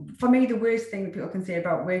for me, the worst thing that people can say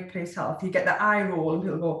about workplace health, you get the eye roll and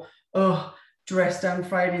people go, oh, dress down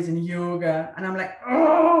Fridays and yoga. And I'm like,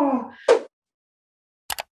 oh.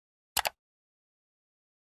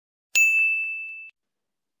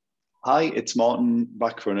 Hi, it's Martin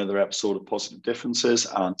back for another episode of Positive Differences.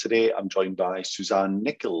 And today I'm joined by Suzanne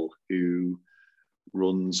Nicol, who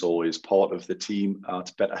runs or is part of the team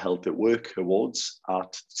at Better Health at Work Awards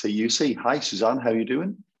at TUC. Hi, Suzanne, how are you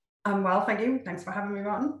doing? I'm well, thank you. Thanks for having me,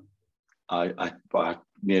 Martin. I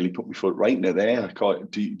nearly put my foot right in there.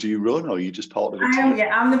 Do you run, or are you just part of the team?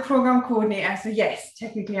 Yeah, I'm the program coordinator. So yes,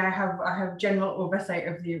 technically I have general oversight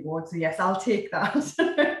of the award. So yes, I'll take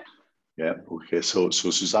that. Yeah, okay. So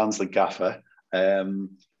Suzanne's the gaffer.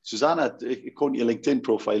 Suzanne, according to your LinkedIn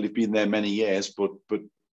profile, you've been there many years, but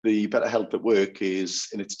the Better Health at Work is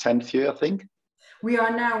in its 10th year, I think. We're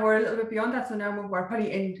a little bit beyond that. So now we're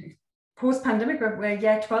probably in post-pandemic, we're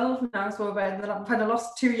year 12 now. So we've had a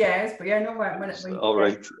lost 2 years, but yeah, no, all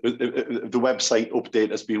right. The website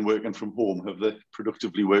update has been working from home. Have they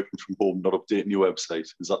productively working from home, not updating your website?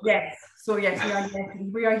 Is that yes? So yes,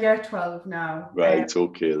 we are year 12 now. Right.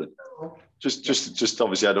 Okay then. Just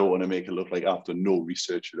obviously, I don't want to make it look like I've done no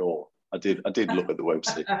research at all. I did look at the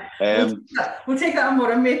website. We'll take that on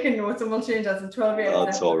board. I'm making notes and we'll change that in 12 years.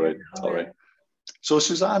 That's all right. All right. So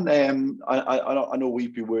Suzanne, I know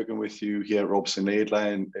we've been working with you here at Robson Laidlaw,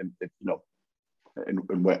 and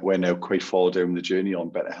we're now quite far down the journey on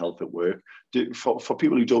Better Health at Work. For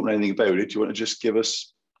people who don't know anything about it, do you want to just give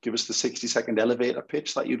us the 60-second elevator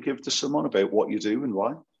pitch that you'd give to someone about what you do and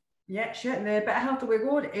why? Yeah, sure. The Better Health at Work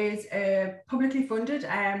Award is a publicly funded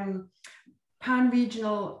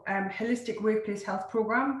pan-regional holistic workplace health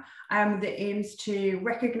programme that aims to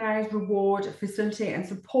recognise, reward, facilitate and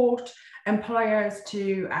support employers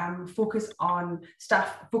to focus on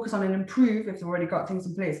and improve, if they've already got things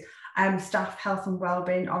in place, staff health and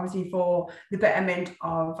wellbeing, obviously for the betterment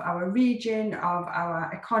of our region, of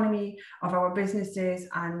our economy, of our businesses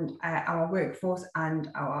and our workforce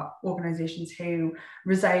and our organisations who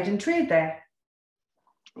reside and trade there.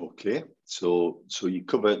 Okay, so you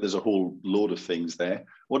cover, there's a whole load of things there.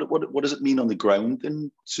 What does it mean on the ground then,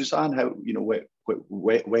 Suzanne? How,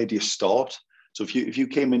 where do you start? So if you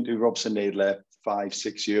came into Robson Laidlaw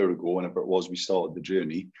 5-6 years ago, whenever it was we started the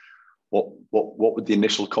journey, what would the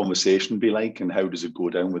initial conversation be like, and how does it go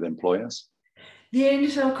down with employers? The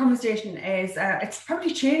initial conversation is, it's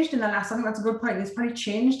probably changed in the last, I think that's a good point, it's probably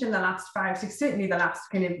changed in the last 5-6, certainly the last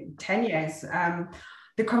kind of 10 years.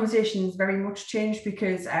 The conversation's very much changed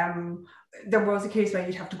because there was a case where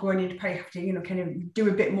you'd have to go and you'd probably have to, kind of do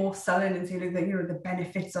a bit more selling and say, the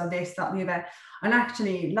benefits are this, that, and the other. And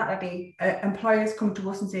actually, latterly, employers come to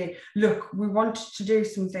us and say, look, we want to do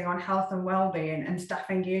something on health and well-being and staff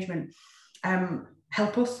engagement.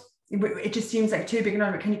 Help us. It just seems like too big an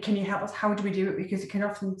order. Can you help us? How do we do it? Because it can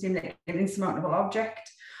often seem like an insurmountable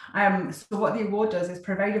object. So what the award does is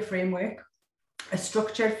provide a framework, a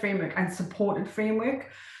structured framework and supported framework,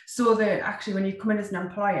 so that actually when you come in as an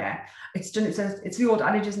employer, it's the old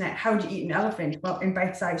adage, isn't it? How do you eat an elephant? Well, in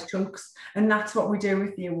bite-sized chunks. And that's what we do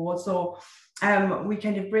with the award. So we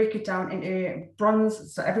kind of break it down into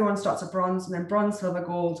bronze. So everyone starts at bronze, and then bronze, silver,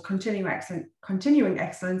 gold, continuing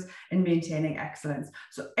excellence and maintaining excellence.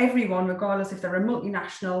 So everyone, regardless if they're a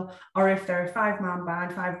multinational or if they're a five-man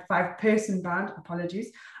band, five-person band,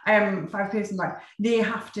 five-person band, they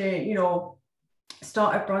have to,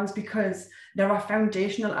 start at bronze because there are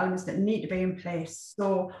foundational elements that need to be in place.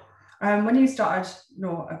 So when you started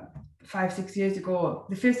 5-6 years ago,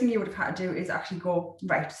 the first thing you would have had to do is actually go,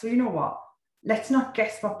 right, so you know what, let's not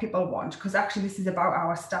guess what people want, because actually this is about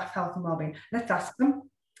our staff health and wellbeing. Let's ask them,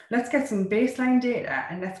 let's get some baseline data,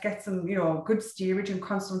 and let's get some good steerage and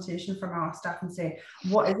consultation from our staff and say,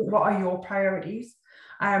 what are your priorities?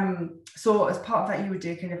 So as part of that, you would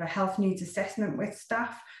do kind of a health needs assessment with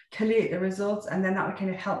staff, collate the results, and then that would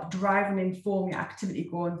kind of help drive and inform your activity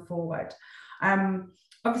going forward.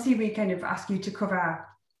 Obviously, we kind of ask you to cover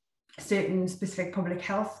certain specific public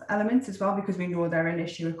health elements as well, because we know they're an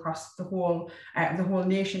issue across the whole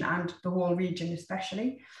nation and the whole region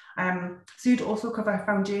especially. So you'd also cover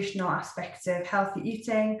foundational aspects of healthy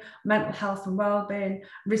eating, mental health and wellbeing,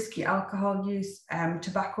 risky alcohol use,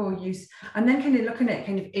 tobacco use, and then kind of looking at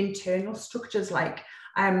kind of internal structures like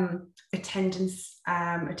attendance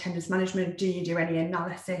management. Do you do any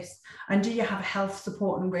analysis, and do you have a health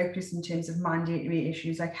support and workplace in terms of mandatory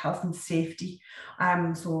issues like health and safety?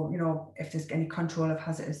 So if there's any control of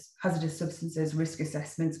hazardous substances, risk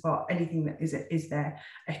assessments for anything that is there,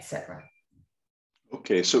 etc.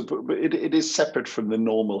 Okay, so but it is separate from the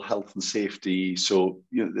normal health and safety. So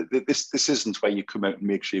this isn't where you come out and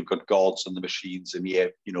make sure you've got guards on the machines and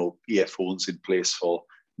earphones in place for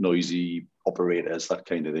noisy operators, that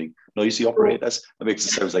kind of thing. Noisy operators. That makes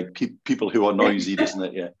it sound like people who are noisy, doesn't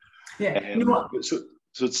it? Yeah. Yeah.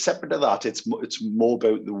 So it's separate to that. It's more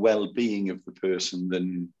about the well-being of the person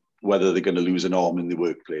than whether they're going to lose an arm in the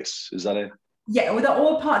workplace. Is that it? Yeah, well, they're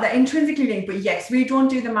all part, they're intrinsically linked, but yes, we don't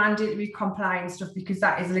do the mandatory compliance stuff because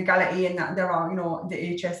that is legality, and that there are, the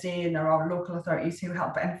HSA and there are local authorities who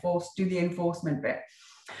help do the enforcement bit.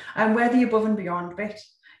 And we're the above and beyond bit.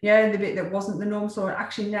 Yeah, the bit that wasn't the norm. So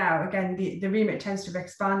actually now, again, the remit tends to have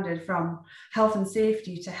expanded from health and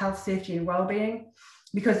safety to health, safety and well-being,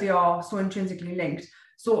 because they are so intrinsically linked.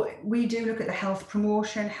 So we do look at the health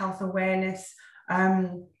promotion, health awareness,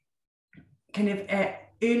 kind of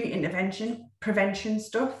early intervention, prevention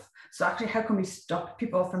stuff. So actually, how can we stop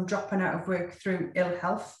people from dropping out of work through ill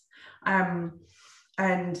health, and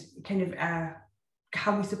kind of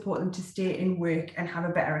how we support them to stay in work and have a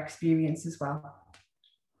better experience as well.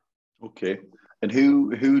 Okay. And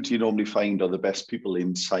who do you normally find are the best people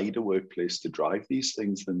inside a workplace to drive these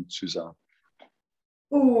things then, Suzanne?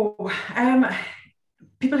 Oh,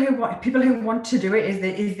 people who want to do it is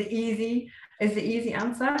the easy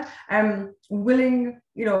answer. Willing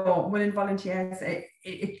volunteers.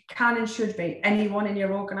 It can and should be anyone in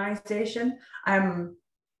your organisation.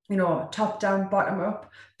 Top down, bottom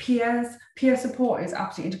up. Peer support is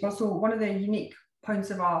absolutely integral. So one of the unique points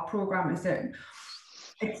of our programme is that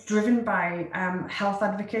it's driven by health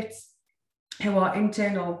advocates who are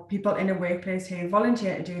internal people in a workplace who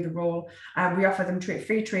volunteer to do the role. We offer them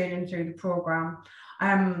free training through the programme.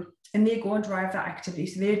 And they go and drive that activity.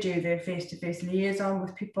 So they do the face-to-face liaison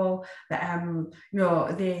with people,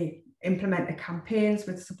 that they implement the campaigns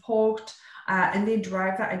with support, and they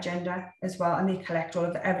drive that agenda as well, and they collect all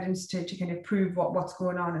of the evidence to kind of prove what's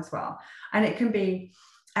going on as well. And it can be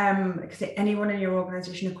anyone in your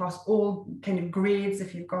organisation across all kind of grades,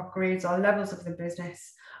 if you've got grades or levels of the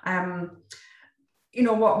business.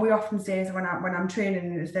 What we often say is when I'm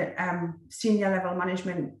training is that senior level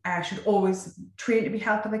management should always train to be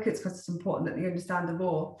health advocates, because it's important that they understand the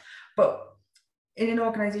role. But in an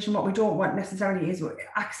organisation, what we don't want necessarily is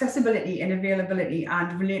accessibility and availability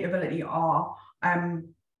and relatability are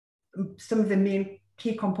some of the main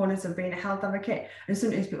key components of being a health advocate. And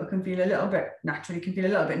sometimes people can feel a little bit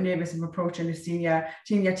nervous of approaching a senior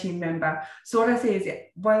team member. So what I say is,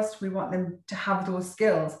 whilst we want them to have those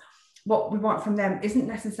skills, what we want from them isn't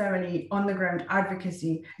necessarily on the ground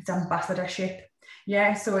advocacy, it's ambassadorship.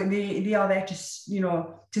 Yeah, so they are there to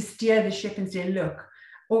steer the ship and say, look,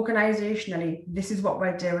 organisationally, this is what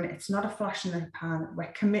we're doing. It's not a flash in the pan.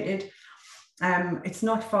 We're committed. It's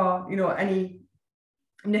not for any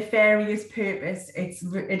nefarious purpose.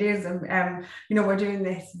 It is we're doing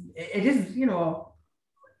this. It is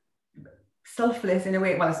selfless in a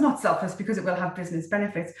way. Well, it's not selfless because it will have business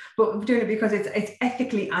benefits, but we're doing it because it's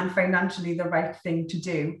ethically and financially the right thing to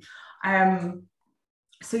do.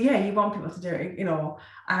 So yeah, you want people to do it,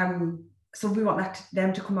 so we want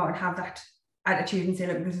them to come out and have that attitude and say,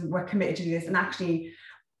 look, we're committed to this, and actually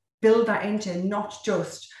build that into not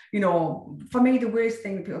just, for me, the worst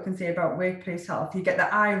thing that people can say about workplace health, you get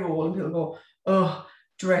the eye roll and people go, oh,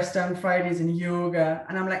 dress down Fridays and yoga.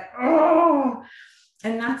 And I'm like, oh,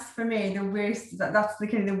 and that's for me the worst. That's the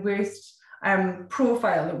kind of the worst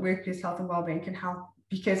profile that workplace health and wellbeing can have,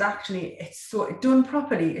 because actually it's done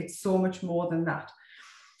properly, it's so much more than that.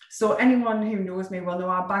 So anyone who knows me will know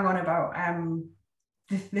I bang on about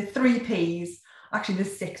the 3 Ps. Actually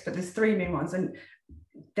there's 6, but there's 3 main ones, and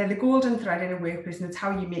they're the golden thread in a workplace, and it's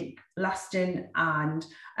how you make lasting and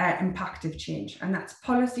impactful change. And that's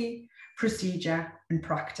policy, procedure, and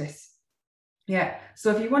practice. Yeah,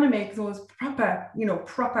 so if you want to make those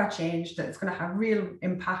proper change that's going to have real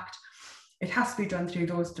impact, it has to be done through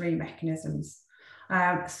those 3 mechanisms.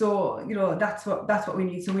 So that's what we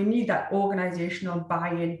need. So we need that organizational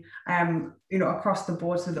buy-in, across the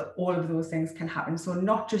board, so that all of those things can happen. So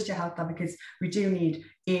not just your health advocates, we do need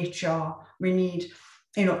HR, we need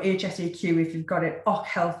HSAQ if you've got it, OC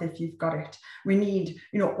Health if you've got it. We need,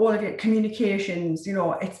 all of your communications,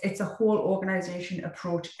 it's a whole organization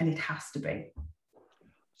approach, and it has to be.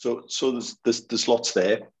 So there's lots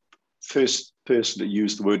there. First person to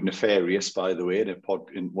use the word nefarious, by the way,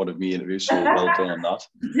 in one of my interviews, so well done on that.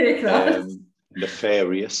 Take that.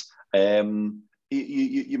 Nefarious.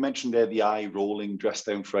 You mentioned there the eye rolling, dress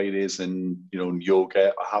down Fridays, and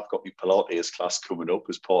yoga. I have got my Pilates class coming up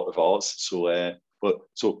as part of ours. So but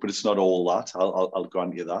it's not all that. I'll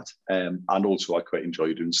grant you that. And also I quite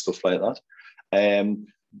enjoy doing stuff like that.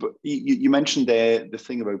 But you mentioned there the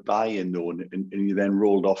thing about buy-in, though, and you then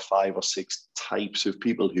rolled off 5 or 6 types of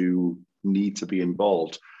people who need to be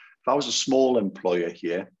involved. If I was a small employer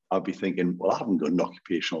here, I'd be thinking, well, I haven't got an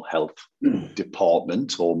occupational health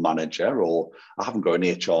department or manager, or I haven't got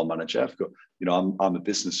an HR manager. I've got, I'm a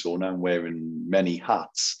business owner. I'm wearing many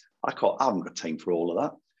hats. I haven't got time for all of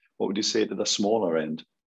that. What would you say to the smaller end?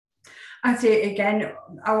 I'd say, again,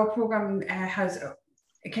 our program has a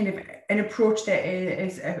kind of an approach that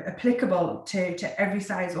is applicable to every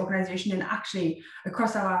size organisation, and actually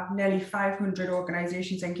across our nearly 500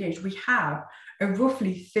 organisations engaged, we have a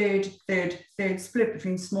roughly third split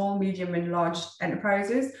between small, medium and large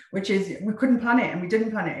enterprises, which is, we couldn't plan it and we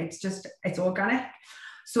didn't plan it. It's organic.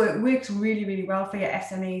 So it works really, really well for your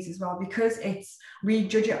SMEs as well, because we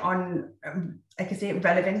judge it on, like I say,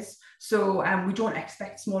 relevance. So we don't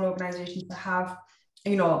expect small organisations to have,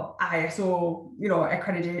 ISO,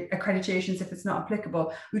 accreditations if it's not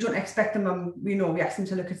applicable. We don't expect them, we ask them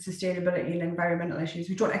to look at sustainability and environmental issues.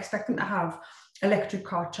 We don't expect them to have electric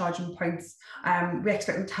car charging points. We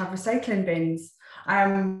expect them to have recycling bins.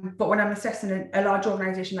 But when I'm assessing a large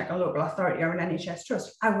organisation like a local authority or an NHS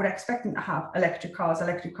trust, I would expect them to have electric car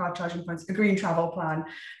charging points, a green travel plan,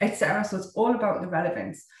 etc. So it's all about the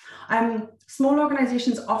relevance. Small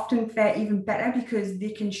organisations often fare even better because they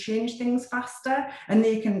can change things faster, and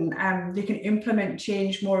they can implement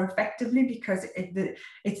change more effectively, because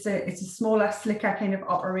it's a smaller, slicker kind of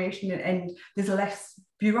operation, and there's less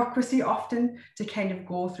bureaucracy often to kind of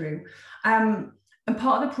go through. And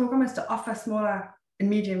part of the programme is to offer smaller and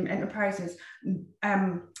medium enterprises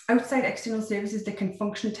outside external services that can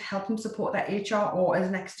function to help them support their HR, or as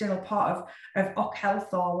an external part of OC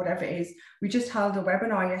Health or whatever it is. We just held a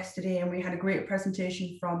webinar yesterday and we had a great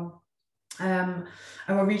presentation from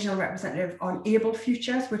our regional representative on Able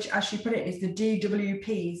Futures, which, as she put it, is the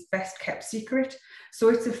DWP's best kept secret. So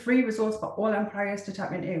it's a free resource for all employers to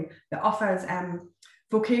tap into that offers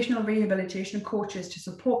vocational rehabilitation coaches to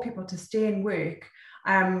support people to stay in work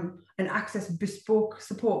and access bespoke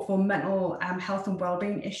support for mental health and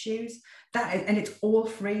wellbeing issues. And it's all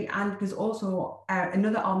free. And there's also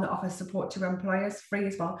another arm that offers support to employers, free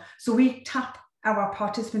as well. So we tap our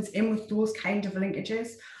participants in with those kind of linkages.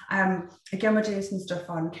 Again, we're doing some stuff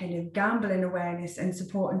on kind of gambling awareness and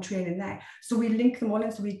support and training there. So we link them all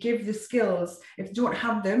in. So we give the skills. If they don't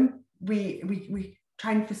have them, we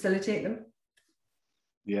try and facilitate them.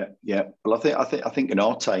 Yeah. Well, I think in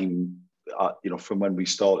our time, from when we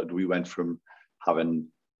started, we went from having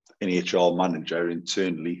an HR manager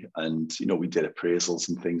internally, and we did appraisals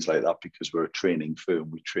and things like that because we're a training firm.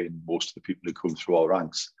 We train most of the people who come through our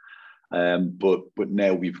ranks. But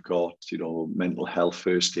now we've got mental health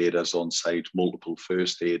first aiders on site, multiple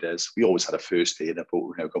first aiders. We always had a first aider, but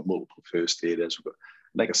we've now got multiple first aiders.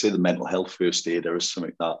 Like I say, the mental health first aider is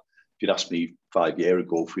something that, if you'd asked me 5 years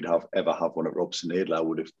ago if we'd ever have one at Robson Adler, I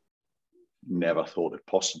would have never thought it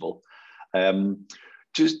possible.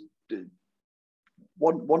 Just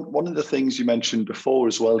one of the things you mentioned before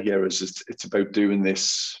as well here is it's about doing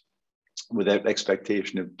this without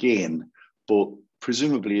expectation of gain. But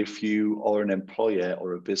presumably, if you are an employer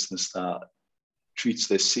or a business that treats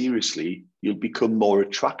this seriously, you'll become more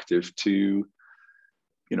attractive to,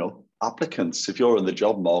 applicants. If you're in the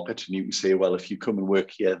job market and you can say, well, if you come and work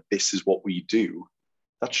here, this is what we do,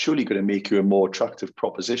 that's surely going to make you a more attractive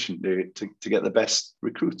proposition to get the best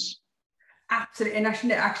recruits. Absolutely. And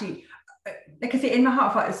actually, like I say, in my heart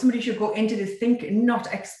of hearts, somebody should go into this thinking,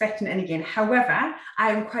 not expecting any gain. However,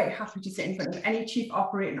 I am quite happy to sit in front of any chief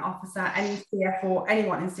operating officer, any CFO,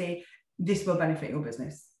 anyone, and say, this will benefit your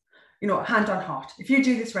business. Hand on heart. If you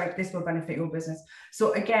do this right, this will benefit your business.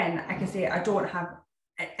 So again, like I say, I don't have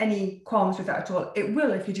any qualms with that at all. It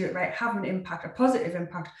will, if you do it right, have an impact, a positive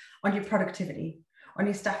impact on your productivity, on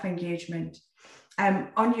your staff engagement,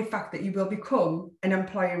 on your fact that you will become an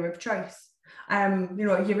employer of choice.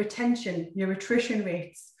 Your retention, your attrition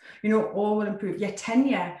rates, all will improve. Your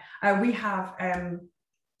tenure. We have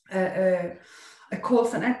a call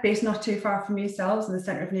centre based not too far from yourselves in the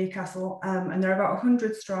centre of Newcastle, and they're about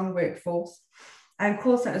 100 strong workforce. And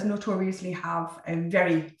call centres notoriously have a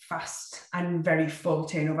very fast and very full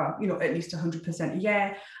turnover, at least 100% a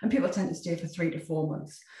year, and people tend to stay for 3 to 4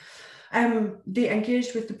 months. They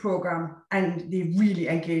engaged with the programme, and they really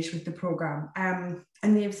engaged with the programme.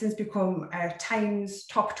 And they've since become Times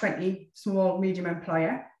top 20 small medium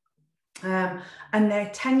employer. And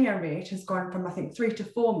their tenure rate has gone from, I think, 3 to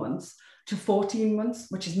 4 months to 14 months,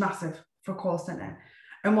 which is massive for a call centre.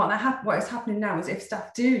 And what is happening now is if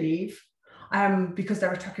staff do leave, because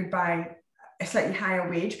they're attracted by a slightly higher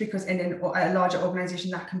wage, because in a larger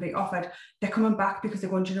organisation that can be offered, they're coming back because they're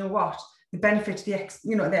going, do you know what? the benefits, the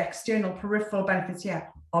external peripheral benefits here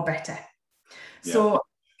are better. Yeah. So,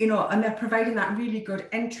 and they're providing that really good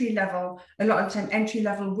entry level, a lot of the time entry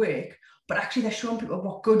level work, but actually they're showing people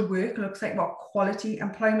what good work looks like, what quality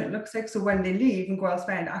employment looks like. So when they leave and go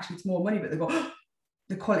elsewhere, and actually it's more money, but they go, oh,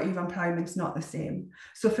 the quality of employment's not the same.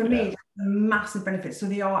 So for me, that's a massive benefit. So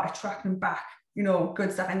they are attracting back,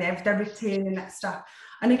 good stuff, and they're retaining that stuff.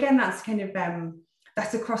 And again, that's kind of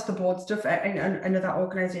that's across the board stuff. Another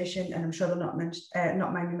organisation, and I'm sure they'll not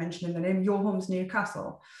mind me mentioning the name, Your Homes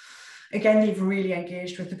Newcastle. Again, they've really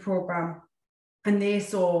engaged with the programme, and they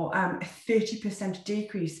saw a 30%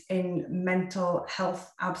 decrease in mental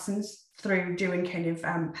health absence through doing kind of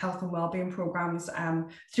health and wellbeing programs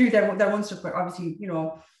through their own stuff, but obviously,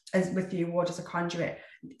 as with the award as a conduit.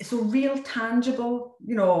 So real tangible,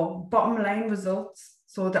 bottom line results,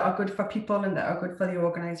 so that are good for people and that are good for the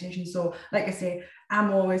organisation. So like I say,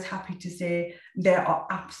 I'm always happy to say there are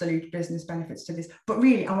absolute business benefits to this. But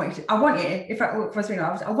really, I want you, if I was being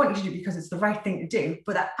honest, I want you to do it because it's the right thing to do,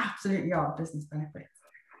 but there absolutely are business benefits.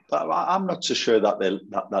 But I'm not so sure that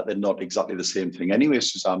they're not exactly the same thing anyway,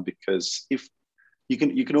 Suzanne, because if you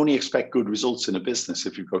can only expect good results in a business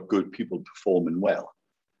if you've got good people performing well.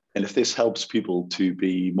 And if this helps people to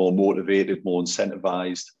be more motivated, more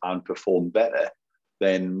incentivized, and perform better,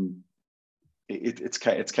 then it's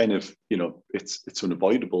kind of, it's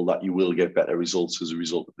unavoidable that you will get better results as a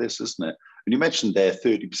result of this, isn't it? And you mentioned there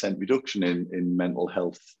 30% reduction in mental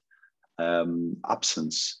health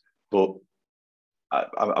absence, but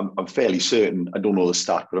I'm fairly certain, I don't know the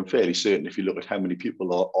stat, but I'm fairly certain if you look at how many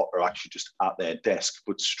people are actually just at their desk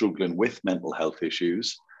but struggling with mental health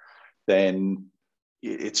issues, then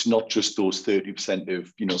it's not just those 30%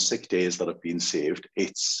 of sick days that have been saved.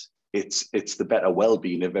 It's the better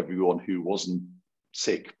well-being of everyone who wasn't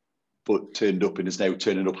sick but turned up and is now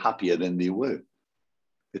turning up happier than they were.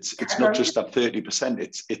 It's not just that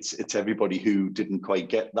 30%. It's everybody who didn't quite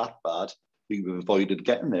get that bad who avoided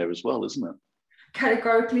getting there as well, isn't it?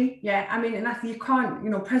 Categorically, yeah. I mean, and that's, you can't,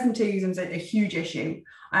 presenteeism is a huge issue.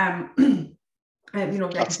 That's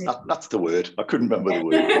the word. I couldn't remember the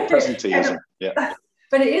word. Presenteeism, yeah.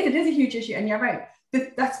 But it is a huge issue, and you're right.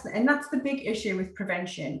 That's the big issue with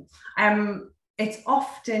prevention. It's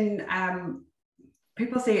often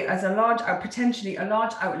people see it as potentially a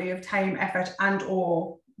large outlay of time, effort, and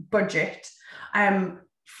or budget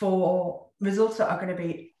for results that are going to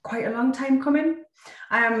be quite a long time coming.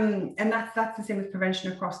 And that's the same with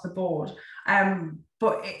prevention across the board.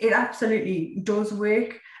 But it absolutely does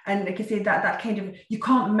work. And like I say, that kind of, you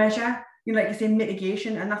can't measure, like you say,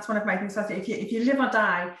 mitigation. And that's one of my things. So if you live or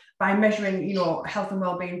die by measuring, health and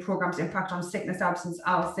wellbeing programs' impact on sickness absence,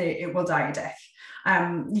 I'll say it will die a death.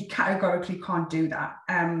 You categorically can't do that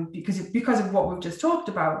because of what we've just talked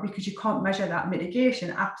about, because you can't measure that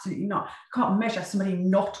mitigation. Absolutely not. You can't measure somebody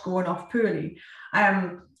not going off poorly.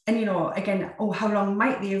 And, again, how long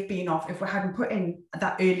might they have been off if we hadn't put in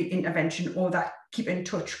that early intervention or that keep in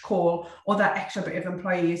touch call or that extra bit of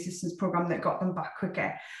employee assistance program that got them back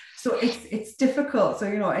quicker. So it's difficult. So,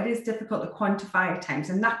 it is difficult to quantify at times,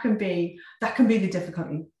 and that can be the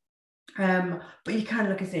difficulty. But you can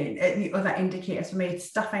look at the other indicators. For me, it's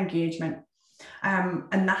staff engagement.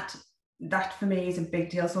 And that for me is a big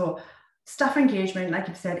deal. So staff engagement, like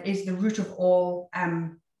you've said, is the root of all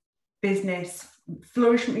business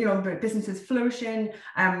flourishing, businesses flourishing,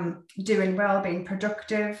 doing well, being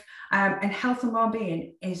productive, and health and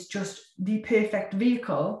well-being is just the perfect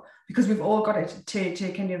vehicle, because we've all got it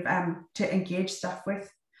to kind of to engage staff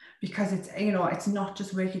with, because it's not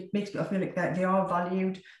just work. It makes people feel like that they are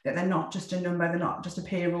valued, that they're not just a number, they're not just a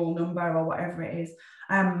payroll number or whatever it is.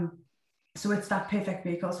 So it's that perfect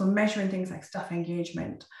vehicle. So measuring things like staff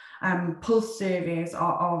engagement, pulse surveys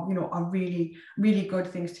are really, really good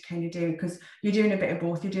things to kind of do, because you're doing a bit of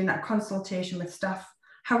both. You're doing that consultation with staff.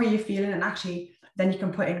 How are you feeling? And actually, then you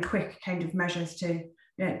can put in quick kind of measures to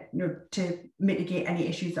mitigate any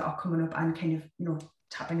issues that are coming up, and kind of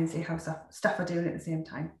tap in and see how staff are doing at the same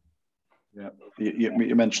time. Yeah,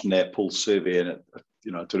 you mentioned their pulse survey, and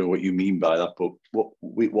I don't know what you mean by that, but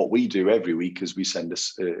what we do every week is we send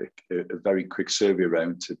a very quick survey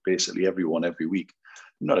around to basically everyone every week.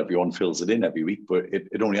 Not everyone fills it in every week, but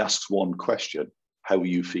it only asks one question: how are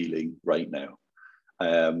you feeling right now?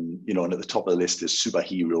 And at the top of the list is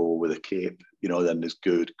superhero with a cape. Then there's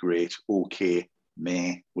good, great, okay,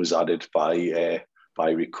 meh was added by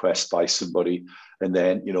request by somebody, and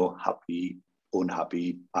then happy,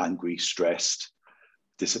 unhappy, angry, stressed,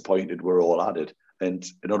 disappointed were all added. And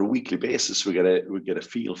on a weekly basis, we get a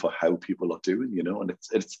feel for how people are doing,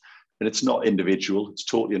 and it's not individual, it's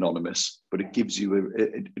totally anonymous, but it gives you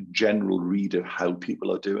a general read of how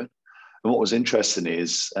people are doing. And what was interesting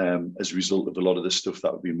is, as a result of a lot of the stuff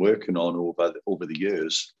that we've been working on over the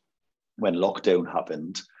years, when lockdown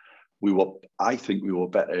happened, I think we were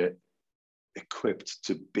better equipped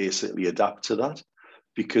to basically adapt to that,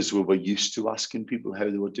 because we were used to asking people how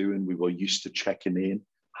they were doing. We were used to checking in,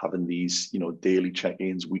 having these, daily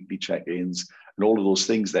check-ins, weekly check-ins, and all of those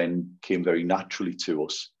things then came very naturally to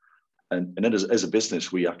us. And then as a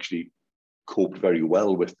business, we actually coped very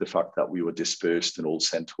well with the fact that we were dispersed and all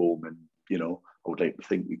sent home. And, I would like to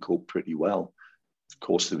think we coped pretty well. Of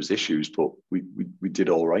course, there was issues, but we did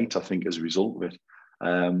all right, I think, as a result of it.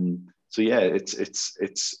 So yeah,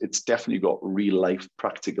 it's definitely got real life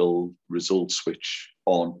practical results, which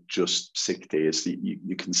aren't just sick days.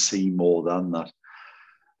 You can see more than that.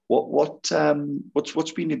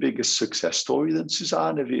 What's been your biggest success story then,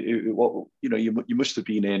 Suzanne? You must have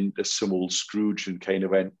been in as some old Scrooge and kind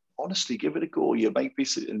of went, honestly, give it a go. You might be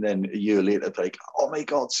sitting, and then a year later, like, oh my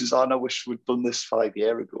God, Suzanne, I wish we'd done this 5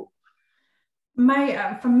 years ago.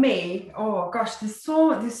 For me, oh gosh, there's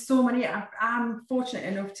so many. I'm fortunate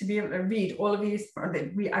enough to be able to read all of these. I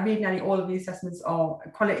read nearly all of the assessments, or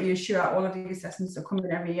quality assure all of the assessments that come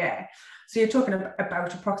in every year. So you're talking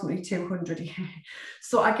about approximately 200 a year.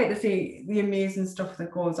 So I get to see the amazing stuff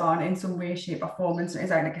that goes on in some way, shape, or form. And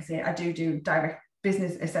like I say, I do direct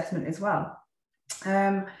business assessment as well.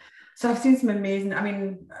 So I've seen some amazing. I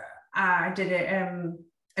mean, I did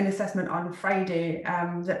an assessment on Friday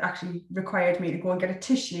that actually required me to go and get a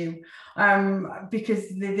tissue because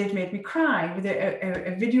they'd made me cry with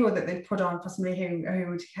a video that they'd put on for somebody who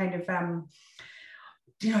would kind of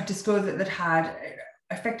disclose that they'd had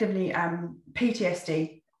effectively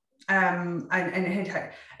PTSD and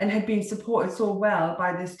had been supported so well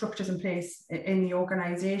by the structures in place in the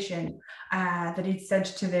organisation that he'd said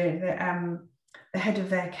to the head of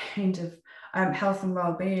their kind of health and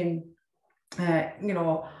well-being, it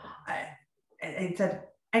said,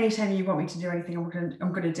 anytime you want me to do anything,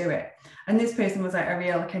 I'm going to do it. And this person was like a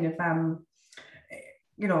real kind of,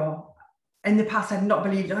 in the past I'd not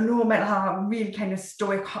believed, no, mental health, really kind of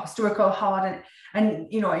stoical, hard. And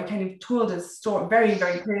he kind of told us very,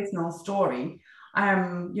 very personal story,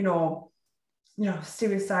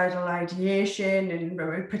 suicidal ideation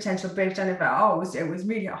and potential breakdown of it. It was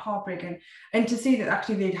really heartbreaking. And to see that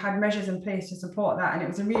actually they'd had measures in place to support that. And it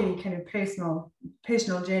was a really kind of personal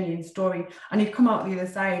journey and story. And he'd come out the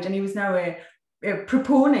other side, and he was now a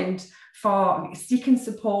proponent for seeking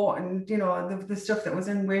support and, the stuff that was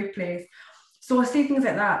in workplace. So I see things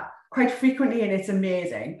like that quite frequently, and it's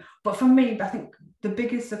amazing. But for me, I think the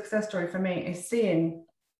biggest success story for me is seeing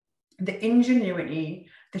the ingenuity,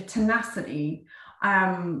 the tenacity,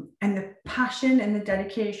 and the passion and the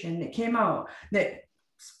dedication that came out that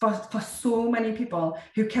for so many people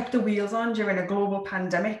who kept the wheels on during a global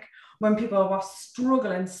pandemic, when people were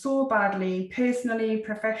struggling so badly, personally,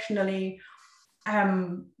 professionally.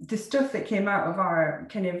 The stuff that came out of our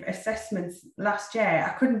kind of assessments last year,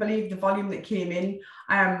 I couldn't believe the volume that came in,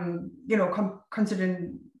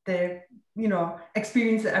 considering the,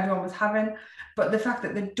 experience that everyone was having. But the fact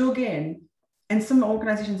that they dug in, and some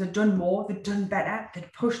organizations have done more, they've done better,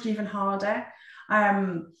 they've pushed even harder.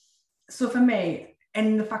 So for me,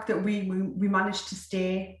 and the fact that we managed to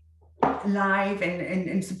stay live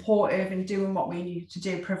and supportive and doing what we needed to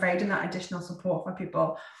do, providing that additional support for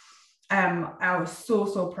people. I was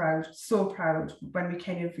so proud when we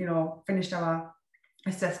kind of, finished our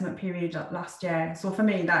assessment period last year. So for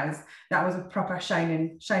me, that was a proper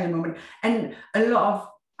shining moment. And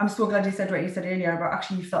I'm so glad you said what you said earlier about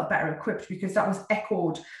actually you felt better equipped, because that was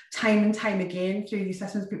echoed time and time again through the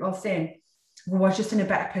assessments, people saying we were just in a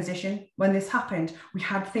better position when this happened. We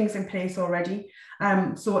had things in place already.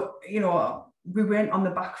 So, we weren't on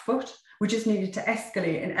the back foot. We just needed to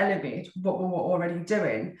escalate and elevate what we were already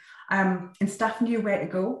doing. And staff knew where to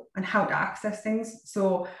go and how to access things.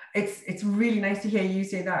 So it's really nice to hear you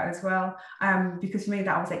say that as well. Because for me,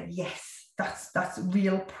 that was like, yes, that's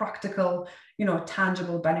real practical,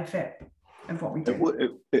 tangible benefit of what we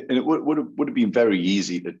do. It would have been very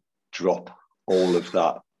easy to drop all of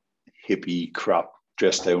that hippie crap,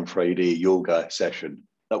 dress down Friday yoga session.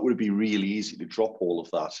 That would be really easy to drop all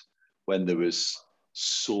of that when there was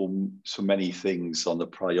so many things on the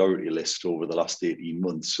priority list over the last 18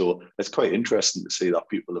 months. So it's quite interesting to see that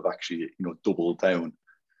people have actually, doubled down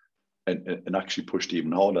and actually pushed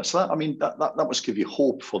even harder. So that must give you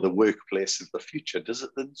hope for the workplace of the future, does it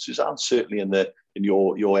then, Suzanne? Certainly in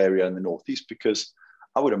your area in the Northeast, because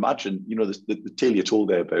I would imagine, the tale you told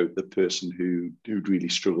there about the person who'd really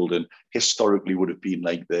struggled and historically would have been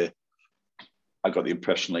like I got the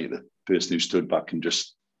impression like the person who stood back and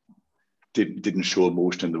just didn't show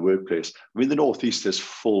emotion in the workplace. I mean, the Northeast is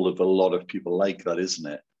full of a lot of people like that,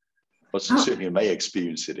 isn't it? But certainly in my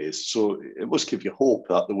experience it is. So it must give you hope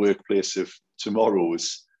that the workplace of tomorrow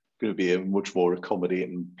is going to be a much more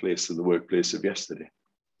accommodating place than the workplace of yesterday.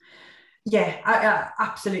 Yeah,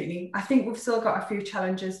 absolutely. I think we've still got a few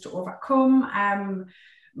challenges to overcome.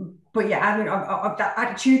 But yeah, I mean, of that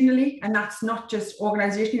attitudinally, and that's not just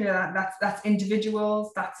organizationally, that's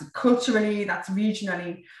individuals, that's culturally, that's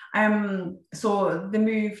regionally. So the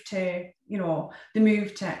move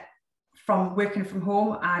to from working from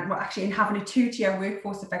home and actually in having a two-tier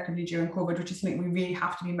workforce effectively during COVID, which is something we really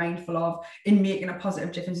have to be mindful of in making a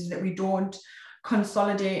positive difference, is that we don't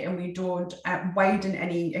consolidate and we don't widen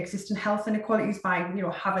any existing health inequalities by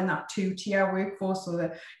having that two-tier workforce, so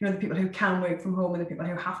that the people who can work from home and the people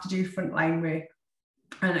who have to do frontline work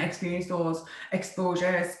and experience those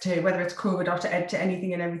exposures to whether it's COVID or to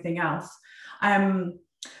anything and everything else.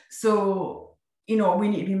 So we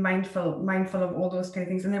need to be mindful of all those kind of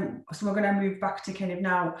things. And then so we're going to move back to kind of,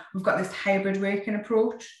 now we've got this hybrid working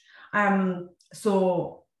approach.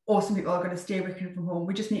 So some people are going to stay working from home.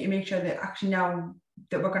 We just need to make sure that actually now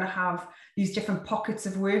that we're going to have these different pockets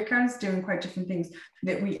of workers doing quite different things,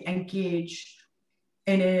 that we engage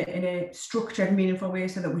in a structured, meaningful way,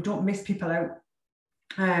 so that we don't miss people out,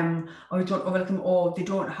 or we don't overlook them, or they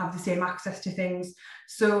don't have the same access to things.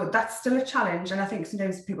 So that's still a challenge. And I think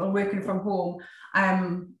sometimes people working from home,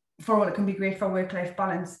 for all it can be great for work-life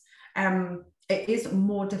balance, it is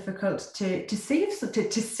more difficult to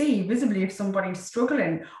see visibly if somebody's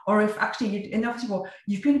struggling, or if actually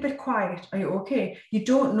you've been a bit quiet, are you okay? You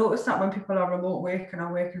don't notice that when people are remote working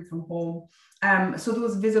or working from home. So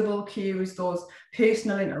those visible cues, those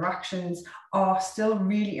personal interactions are still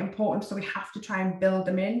really important. So we have to try and build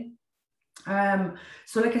them in.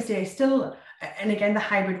 So like I say, still, and again, the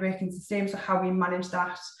hybrid working is the same. So how we manage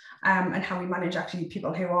that, and how we manage actually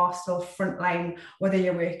people who are still frontline, whether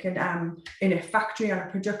you're working in a factory on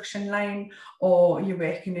a production line, or you're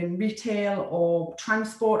working in retail or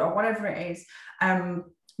transport or whatever it is.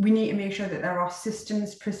 We need to make sure that there are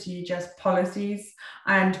systems, procedures, policies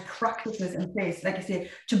and practices in place, like I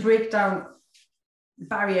say, to break down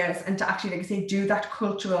barriers and to actually, like I say, do that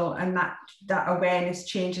cultural and that awareness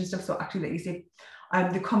change and stuff. So actually, like you say,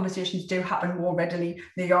 the conversations do happen more readily,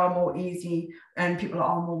 they are more easy, and people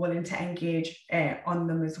are more willing to engage on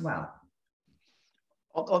them as well.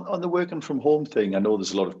 On the working from home thing, I know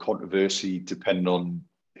there's a lot of controversy depending on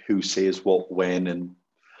who says what when, and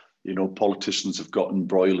politicians have got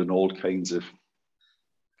embroiled in all kinds of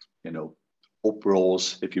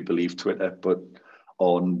uproars, if you believe Twitter, but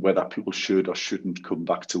on whether people should or shouldn't come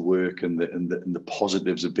back to work, and the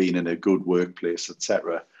positives of being in a good workplace,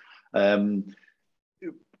 etc.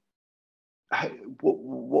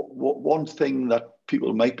 One thing that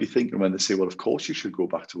people might be thinking when they say, well, of course you should go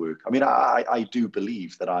back to work. I mean, I do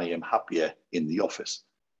believe that I am happier in the office.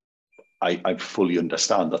 I fully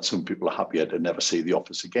understand that some people are happier to never see the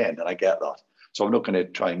office again, and I get that. So I'm not going to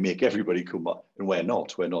try and make everybody come back, and we're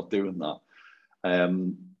not doing that.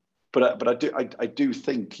 But I do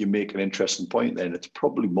think you make an interesting point there, and it's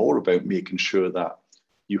probably more about making sure that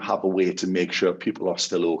you have a way to make sure people are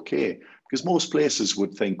still okay. Because most places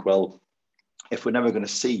would think, well, if we're never going to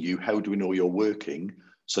see you, how do we know you're working?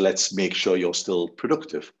 So let's make sure you're still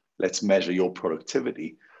productive. Let's measure your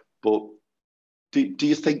productivity. But do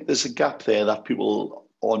you think there's a gap there that people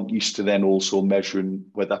aren't used to then also measuring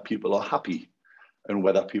whether people are happy and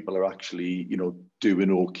whether people are actually,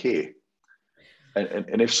 doing okay?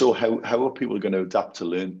 And if so, how are people going to adapt to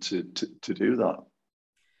learn to do that?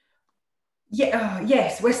 Yeah,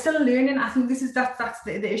 yes, we're still learning. I think that's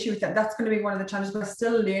the issue with that. That's going to be one of the challenges. We're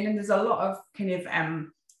still learning. There's a lot of kind of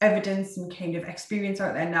evidence and kind of experience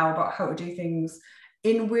out there now about how to do things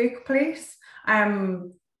in workplace.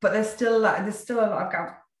 But there's still a lot of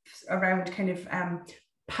gaps around kind of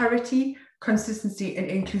parity, consistency and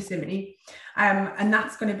inclusivity. And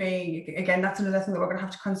that's going to be, again, that's another thing that we're going to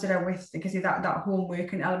have to consider with, because that home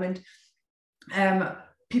working element.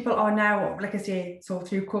 People are now, like I say, so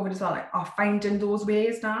through COVID as well, are finding those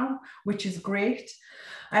ways now, which is great.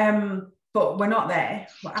 But we're not there.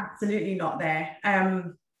 We're absolutely not there.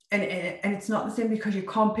 And it's not the same, because you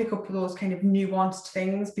can't pick up those kind of nuanced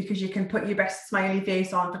things, because you can put your best smiley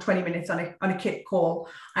face on for 20 minutes on a kit call.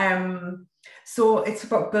 So it's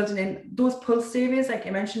about building in those pulse surveys, like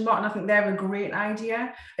you mentioned, Martin. I think they're a great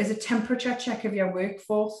idea as a temperature check of your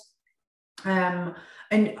workforce.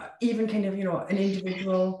 And even kind of, an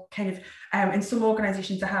individual kind of, in some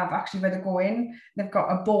organizations they have actually, where they go in, they've got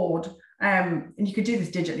a board And you could do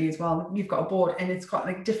this digitally as well. You've got a board and it's got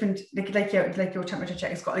like different, like your temperature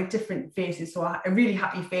check, it's got like different faces. So a really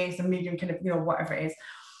happy face, a medium, kind of, you know, whatever it is.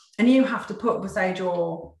 And you have to put beside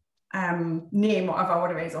your name,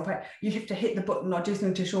 whatever it is, or you have to hit the button or do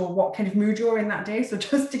something to show what kind of mood you're in that day. So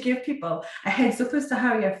just to give people a heads up as to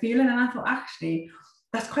how you're feeling. And I thought, actually,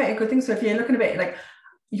 that's quite a good thing. So if you're looking a bit like,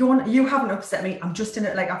 you haven't upset me, I'm just in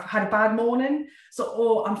it, like I've had a bad morning,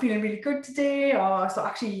 so I'm feeling really good today, or so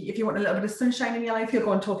actually if you want a little bit of sunshine in your life, you'll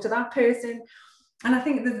go and talk to that person. And I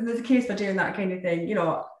think there's a case for doing that kind of thing, you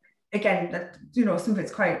know, again, that, you know, some of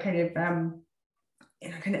it's quite kind of you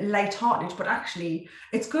know, kind of light-hearted, but actually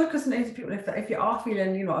it's good because sometimes people, if you are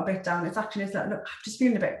feeling, you know, a bit down, it's actually like, look, I'm just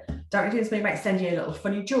feeling a bit down, so they might send you a little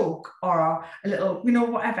funny joke or a little, you know,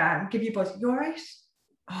 whatever, give you a buzz, you all right?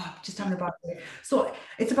 Oh, just having a bad day. So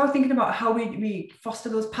it's about thinking about how we foster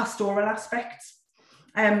those pastoral aspects.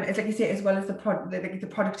 It's like you say, as well as the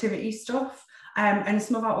productivity stuff. And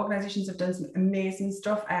some of our organisations have done some amazing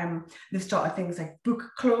stuff. They've started things like book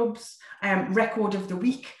clubs, record of the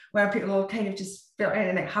week, where people will kind of just fill in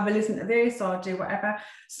and like have a listen to this or do whatever.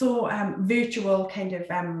 So virtual kind of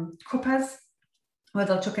cuppas, where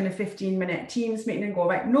they'll chuck in a 15-minute Teams meeting and go,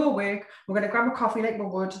 right, no work, we're going to grab a coffee like we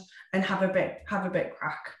would and have a bit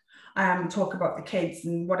crack, talk about the kids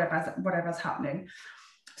and whatever's happening.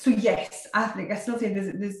 So yes, I still say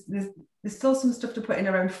there's still some stuff to put in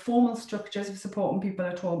around formal structures of supporting people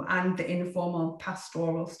at home and the informal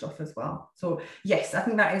pastoral stuff as well. So yes, I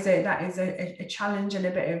think that is a challenge and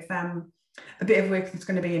a bit of work that's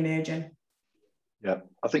going to be emerging. Yeah,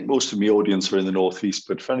 I think most of my audience are in the Northeast,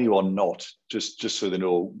 but for anyone not, just so they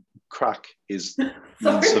know, crack means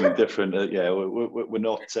something different. Yeah, we're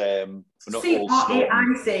not all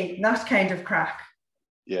C-R-A-I-C, that kind of crack.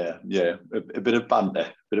 Yeah, a bit of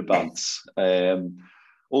banter,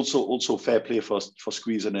 Also fair play for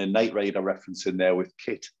squeezing a Knight Rider reference in there with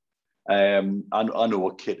Kit. I know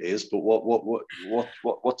what Kit is, but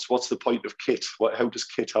what's the point of Kit? How does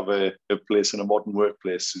Kit have a place in a modern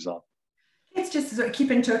workplace, Suzanne? It's just sort of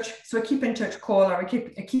keep in touch. So a keep in touch call or a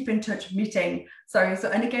keep in touch meeting. Sorry. So,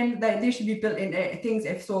 and again, they should be built in things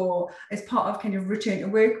if so as part of kind of return to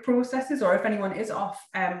work processes, or if anyone is off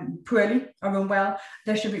poorly or unwell,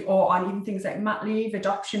 there should be, or on even things like mat leave,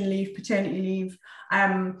 adoption leave, paternity leave.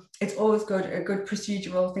 It's always a good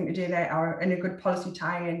procedural thing to do there, or in a good policy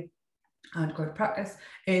tie-in. And good practice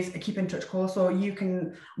is a keep in touch call. So you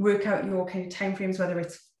can work out your kind of timeframes, whether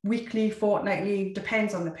it's weekly, fortnightly,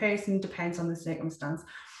 depends on the person, depends on the circumstance.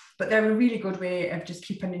 But they're a really good way of just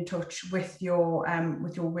keeping in touch with your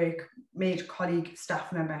workmate, colleague,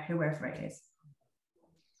 staff member, whoever it is.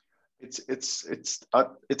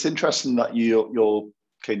 It's interesting that your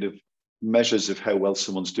kind of measures of how well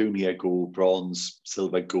someone's doing here go bronze,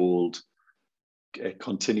 silver, gold,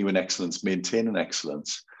 continuing excellence, maintaining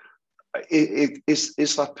excellence.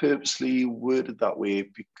 Is that purposely worded that way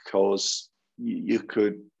because you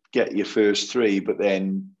could get your first three, but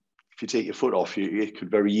then if you take your foot off, it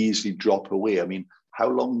could very easily drop away? I mean, how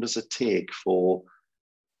long does it take for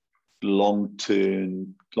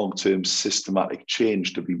long-term systematic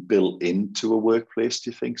change to be built into a workplace, do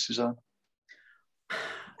you think, Suzanne?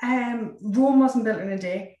 Rome wasn't built in a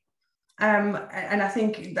day. And I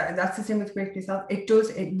think that's the same with workplace health. It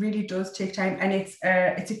really does take time, and it's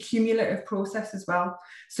a cumulative process as well.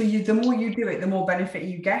 So the more you do it, the more benefit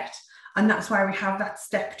you get. And that's why we have that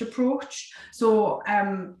stepped approach. So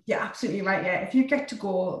you're absolutely right. Yeah, if you get to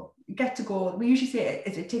goal, we usually say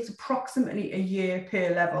it takes approximately a year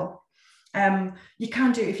per level. You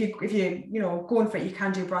can do, if you going for it, you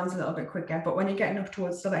can do bronze a little bit quicker. But when you're getting up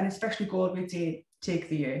towards silver, and especially gold, we'd say take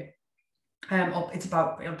the year. It'll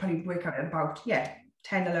probably work out at about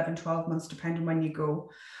 10, 11, 12 months, depending when you go.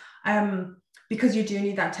 Because you do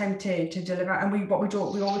need that time to deliver. And we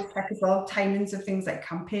always check as well timings of things like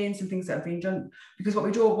campaigns and things that have been done. Because what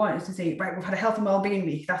we don't want is to say, right, we've had a health and wellbeing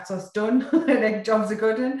week, that's us done. Like jobs are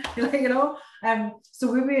good, and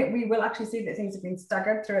so we will actually see that things have been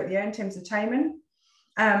staggered throughout the year in terms of timing.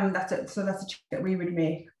 That's it. So that's a check that we would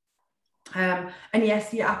make. And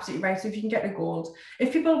yes, you're absolutely right. So if you can get the gold,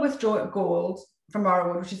 if people withdraw gold from our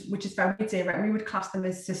award, which is fair, we'd say, right, we would class them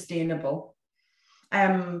as sustainable.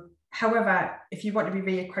 However, if you want to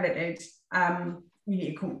be reaccredited, you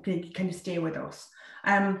need to kind of stay with us.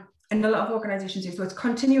 And a lot of organisations do. So it's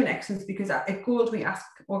continuing excellence, because at Gold we ask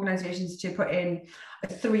organisations to put in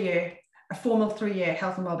a formal three-year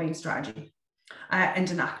health and wellbeing strategy. And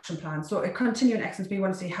an action plan. So a continuing excellence, we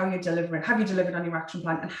want to see how you're delivering. Have you delivered on your action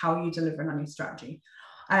plan, and how are you delivering on your strategy?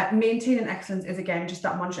 Maintaining excellence is, again, just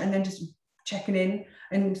that mantra, and then just checking in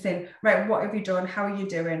and saying, right, what have you done? How are you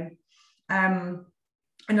doing?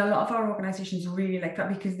 And a lot of our organizations really like that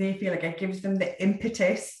because they feel like it gives them the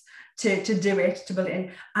impetus to do it, to build it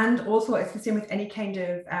in. And also it's the same with any kind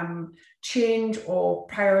of change or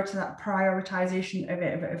prioritization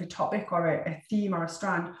of a topic or a theme or a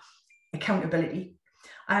strand, accountability.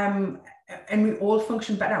 And we all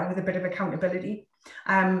function better with a bit of accountability.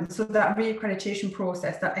 So that reaccreditation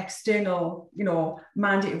process, that external,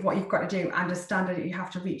 mandate of what you've got to do and a standard that you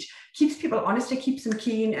have to reach, keeps people honest, it keeps them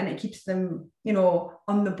keen, and it keeps them,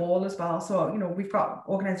 on the ball as well. So, we've got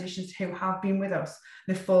organizations who have been with us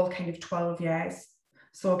the full kind of 12 years.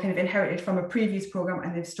 So kind of inherited from a previous program,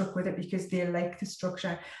 and they've stuck with it because they like the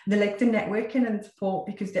structure, they like the networking and support,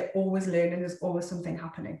 because they're always learning, there's always something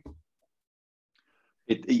happening.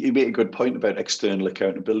 You make a good point about external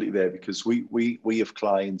accountability there, because we have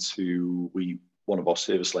clients who one of our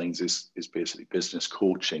service lines is basically business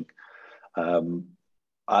coaching,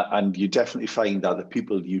 and you definitely find that the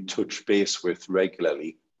people you touch base with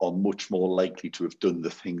regularly are much more likely to have done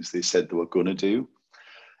the things they said they were going to do,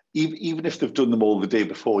 even if they've done them all the day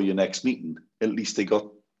before your next meeting. At least they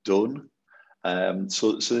got done.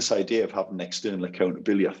 So this idea of having external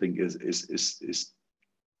accountability, I think, is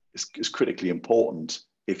critically important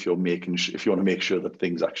if you want to make sure that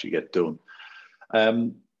things actually get done.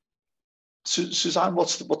 Suzanne,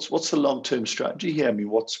 what's the long-term strategy here? I mean,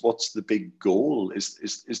 what's the big goal?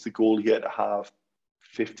 Is the goal here to have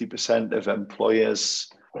 50% of employers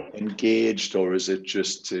engaged, or is it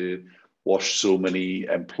just to wash so many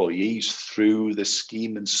employees through the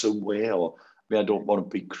scheme in some way? Or, I mean, I don't want to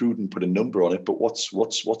be crude and put a number on it, but what's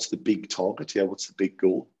the big target here? What's the big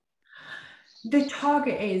goal? The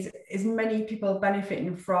target is as many people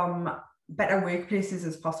benefiting from better workplaces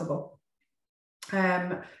as possible.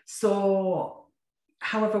 So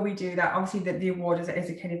however we do that, obviously the award is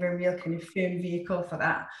a kind of a real kind of firm vehicle for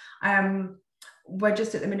that. We're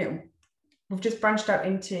just at the minute, we've just branched out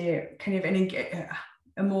into kind of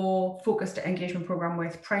a more focused engagement program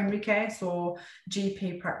with primary care, so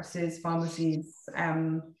GP practices, pharmacies,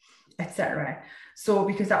 etc. So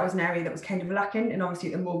because that was an area that was kind of lacking, and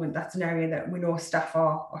obviously at the moment that's an area that we know staff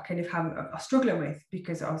are kind of are struggling with,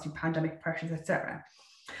 because obviously pandemic pressures, etc.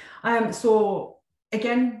 So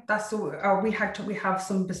again, that's so we have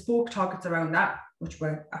some bespoke targets around that, which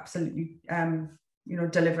we're absolutely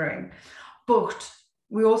delivering. But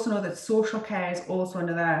we also know that social care is also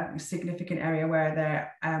another significant area where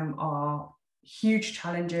there are huge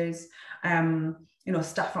challenges.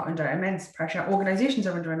 Staff are under immense pressure, organizations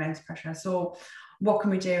are under immense pressure. So what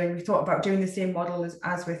can we do? And we thought about doing the same model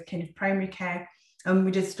as with kind of primary care. And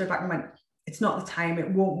we just stood back and went, it's not the time,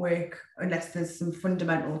 it won't work unless there's some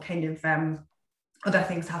fundamental kind of other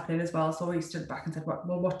things happening as well. So we stood back and said, well,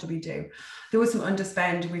 what do we do? There was some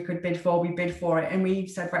underspend we could bid for, we bid for it. And we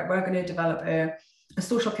said, right, we're going to develop a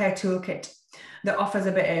social care toolkit that offers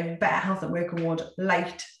a bit of Better Health at Work Award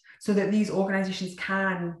light, so that these organizations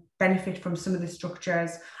can benefit from some of the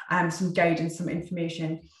structures, some guidance, some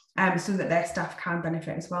information, so that their staff can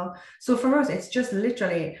benefit as well. So for us, it's just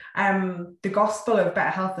literally the gospel of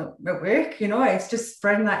better health at work. It's just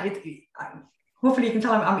spreading that. Hopefully you can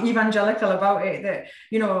tell I'm evangelical about it, that,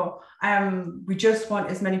 we just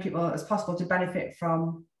want as many people as possible to benefit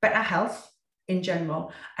from better health in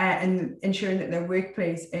general, and ensuring that their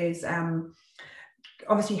workplace is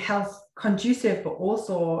obviously health conducive, but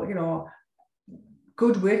also,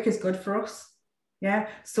 good work is good for us. Yeah,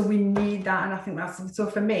 so we need that, and I think that's, so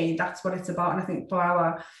for me, that's what it's about. And I think for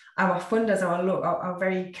our funders, our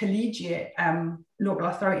very collegiate local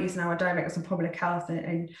authorities and our directors of public health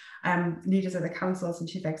and leaders of the councils and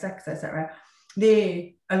chief execs, etc.,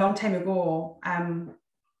 they a long time ago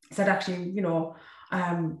said, actually,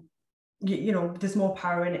 there's more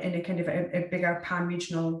power in a kind of a bigger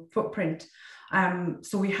pan-regional footprint.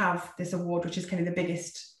 So we have this award, which is kind of the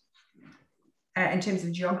biggest in terms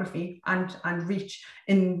of geography and reach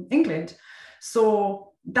in England.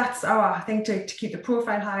 So that's our thing, to keep the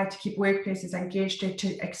profile high, to keep workplaces engaged,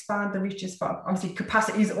 to expand the reaches. For obviously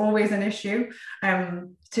capacity is always an issue, to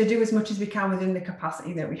do as much as we can within the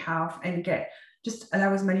capacity that we have, and just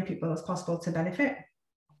allow as many people as possible to benefit.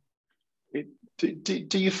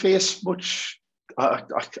 Do you face much? I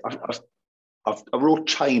wrote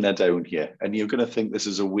China down here, and you're going to think this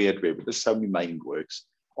is a weird way, but this is how my mind works.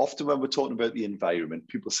 Often when we're talking about the environment,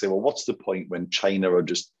 people say, well, what's the point when China are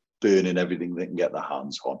just burning everything they can get their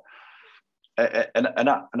hands on?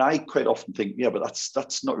 And I quite often think, yeah, but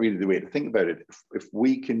that's not really the way to think about it. If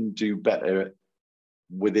we can do better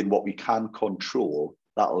within what we can control,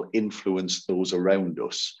 that'll influence those around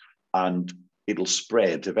us, and it'll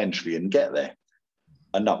spread eventually and get there.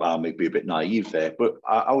 and that I may be a bit naive there, but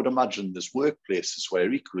I would imagine there's workplaces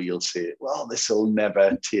where equally you'll say, well, this will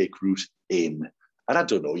never take root in. And I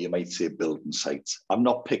don't know, you might say building sites. I'm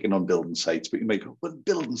not picking on building sites, but you might go, well,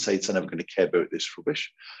 building sites are never going to care about this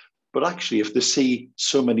rubbish. But actually, if they see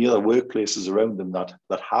so many other workplaces around them that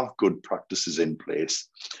have good practices in place,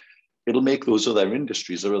 it'll make those other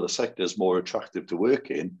industries or other sectors more attractive to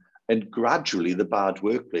work in. And gradually, the bad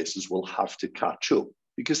workplaces will have to catch up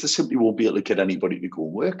because they simply won't be able to get anybody to go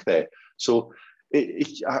and work there. So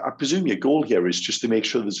I presume your goal here is just to make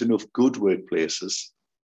sure there's enough good workplaces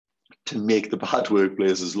to make the bad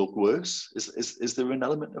workplaces look worse. Is there an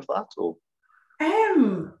element of that? Or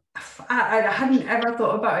I hadn't ever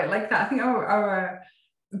thought about it like that. I think our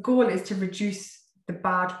goal is to reduce the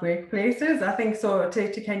bad workplaces. I think so,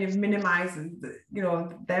 to kind of minimize,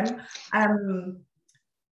 them.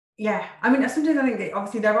 Yeah, I mean, sometimes I think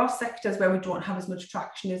obviously there are sectors where we don't have as much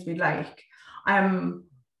traction as we'd like,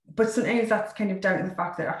 but sometimes that's kind of down to the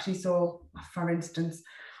fact that actually, so for instance,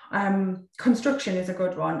 construction is a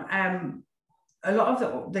good one. A lot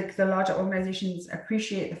of the larger organizations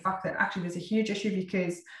appreciate the fact that actually there's a huge issue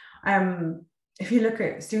because if you look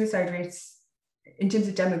at suicide rates in terms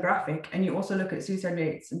of demographic, and you also look at suicide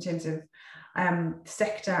rates in terms of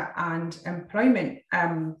sector and employment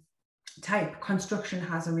type, construction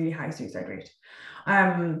has a really high suicide rate,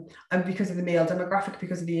 and because of the male demographic,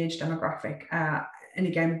 because of the age demographic, and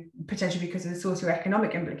again potentially because of the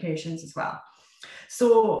socioeconomic implications as well.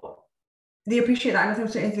 So they appreciate that, and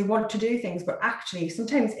sometimes they want to do things, but actually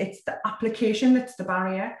sometimes it's the application that's the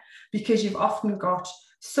barrier, because you've often got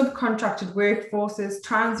subcontracted workforces,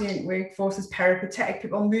 transient workforces, peripatetic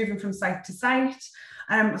people moving from site to site.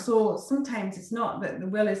 So sometimes it's not that the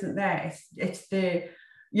will isn't there, it's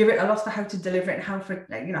you're at a loss for how to deliver it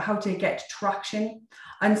and how to get traction.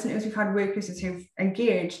 And sometimes we've had workplaces who've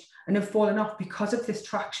engaged and have fallen off because of this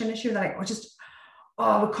traction issue. They're like,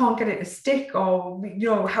 we can't get it to stick, or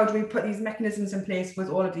how do we put these mechanisms in place with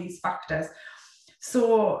all of these factors?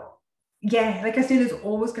 So yeah, like I say, there's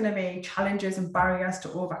always going to be challenges and barriers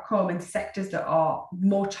to overcome in sectors that are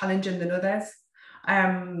more challenging than others.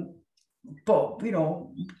 But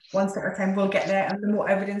one step at a time, we'll get there, and the more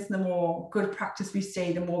evidence and the more good practice we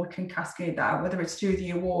see, the more we can cascade that out, whether it's through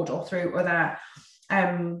the award or through other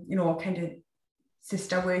kind of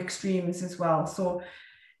sister work streams as well. So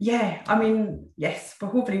yeah, I mean, yes,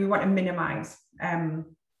 but hopefully we want to minimize bad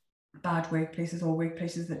workplaces or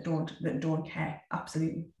workplaces that don't care.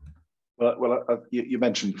 Absolutely. Well, you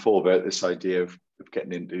mentioned before about this idea of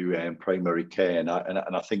getting into primary care, and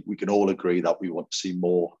I think we can all agree that we want to see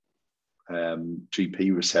more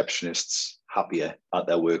GP receptionists happier at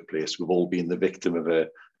their workplace. We've all been the victim of an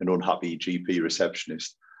unhappy GP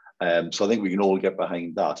receptionist, so I think we can all get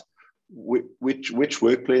behind that. Which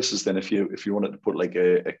workplaces then, if you wanted to put like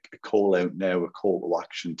a call out now, a call to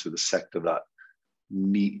action to the sector that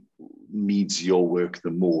needs your work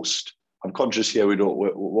the most? I'm conscious here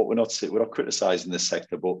we're not criticizing this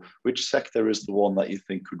sector, but which sector is the one that you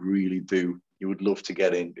think could really you would love to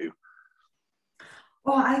get into?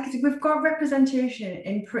 Well, I think we've got representation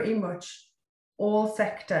in pretty much all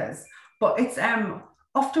sectors, but it's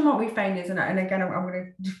often what we find is, and again, I'm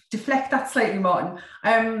going to deflect that slightly, Martin,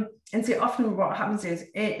 and say often what happens is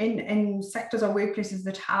in sectors or workplaces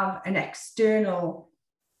that have an external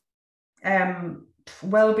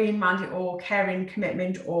well-being mandate or caring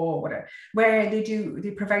commitment or whatever, where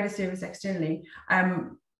they provide a service externally,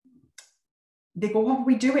 they go, well,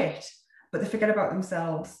 we do it, but they forget about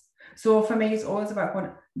themselves. So for me, it's always about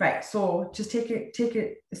going, right, so just take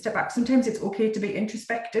a step back. Sometimes it's okay to be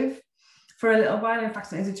introspective for a little while. In fact,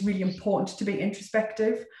 sometimes it's really important to be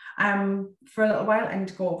introspective for a little while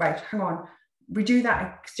and go, right, hang on, we do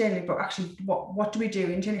that externally, but actually what do we do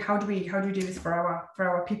internally? How do we do this for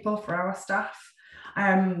our people, for our staff?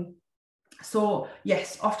 So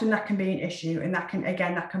yes, often that can be an issue, and that can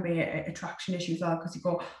be a traction issue as well, because you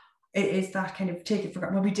go, it is that kind of take it for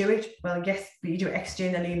granted. Well, we do it. Well, yes, but you do it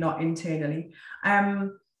externally, not internally.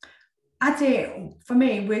 I'd say for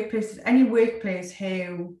me, any workplace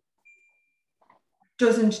who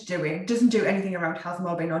doesn't do anything around health and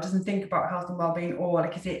wellbeing, or doesn't think about health and wellbeing, or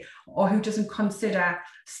like I say, or who doesn't consider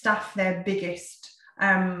staff their biggest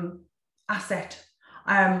asset,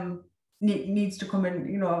 needs to come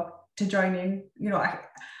in, to join in.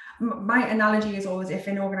 My analogy is always, if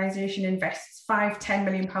an organisation invests 5-10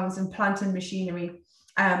 million pounds in plant and machinery,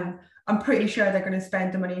 I'm pretty sure they're going to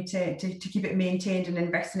spend the money to keep it maintained and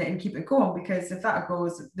invest in it and keep it going, because if that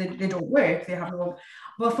goes, they don't work, they have no.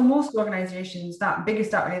 Well, for most organisations, that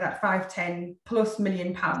biggest outlay, that 5-10+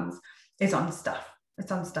 million pounds, is on staff.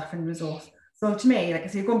 It's on staff and resource. So to me, like I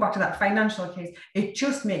say, going back to that financial case, it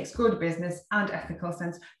just makes good business and ethical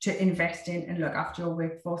sense to invest in and look after your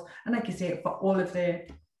workforce. And like you say, for all of the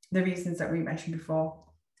reasons that we mentioned before.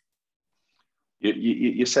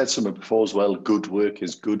 You said something before as well. Good work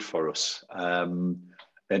is good for us,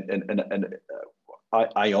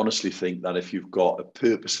 I honestly think that if you've got a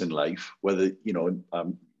purpose in life, whether your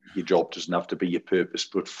job doesn't have to be your purpose,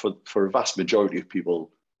 but for a vast majority of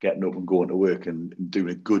people, getting up and going to work and doing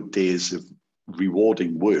a good days of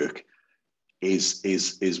rewarding work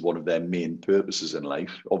is one of their main purposes in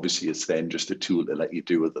life. Obviously, it's then just a tool to let you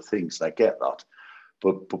do other things. And I get that.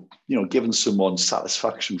 But giving someone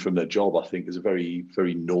satisfaction from their job, I think, is a very,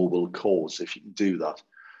 very noble cause if you can do that.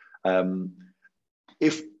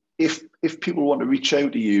 If people want to reach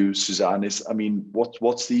out to you, Suzanne,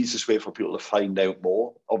 what's the easiest way for people to find out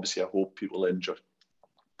more? Obviously, I hope people enjoy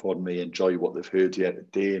what they've heard here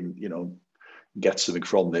today, and get something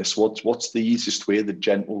from this. What's the easiest way, the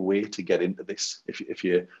gentle way to get into this? If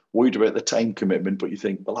you're worried about the time commitment, but you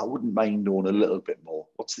think, well, I wouldn't mind knowing a little bit more,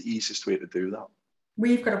 what's the easiest way to do that?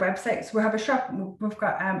 We've got a website, so we have a shop. We've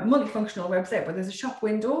got a multifunctional website, but there's a shop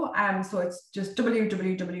window. So it's just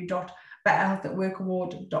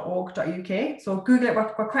www.betterhealthatworkaward.org.uk. So Google it.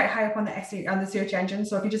 We're quite high up on the search engine.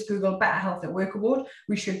 So if you just Google Better Health at Work Award,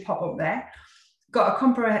 we should pop up there. Got a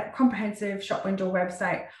comprehensive shop window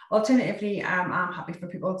website. Alternatively, I'm happy for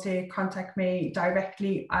people to contact me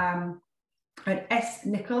directly at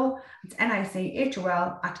snichol, it's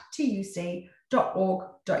NICHOL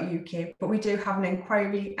 @tuc.org.uk. But we do have an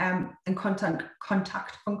inquiry and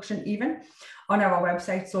contact function even on our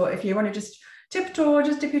website. So if you want to just dip your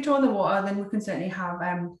toe in the water, then we can certainly have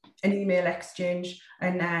an email exchange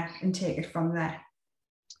and take it from there.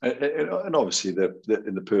 And obviously,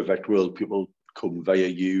 in the perfect world, people come via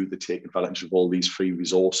you, they take advantage of all these free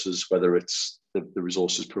resources, whether it's the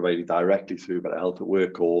resources provided directly through Better Health at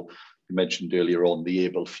Work, or you mentioned earlier on the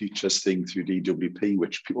Able Futures thing through DWP,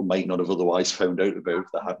 which people might not have otherwise found out about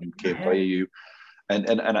if they hadn't came via you. And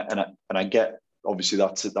I get, obviously,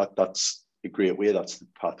 that's a great way. That's the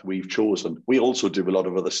path we've chosen. We also do a lot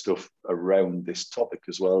of other stuff around this topic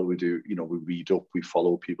as well. We do, we read up, we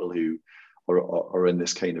follow people who are in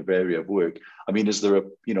this kind of area of work. Is there a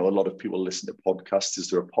lot of people listen to podcasts? Is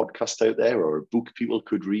there a podcast out there or a book people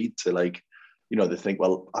could read to they think,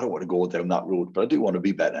 well, I don't want to go down that road, but I do want to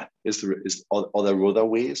be better. Are there other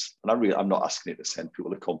ways? And I'm not asking you to send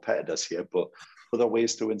people to competitors here, but are there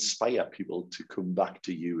ways to inspire people to come back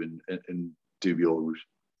to you and do your route?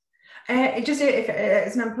 Just if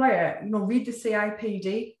as an employer, read the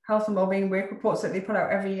CIPD Health and Wellbeing Work reports that they put out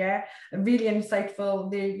every year. They're really insightful.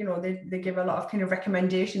 They give a lot of kind of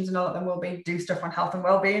recommendations, and a lot of them will do stuff on health and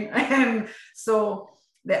wellbeing. So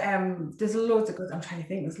there's loads of good. I'm trying to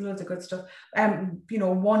think. There's loads of good stuff.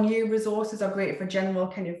 1U resources are great for general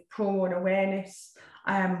kind of promo and awareness.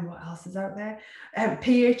 What else is out there?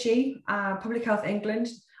 PHE, Public Health England,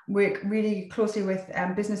 work really closely with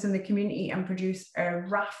business in the community and produce a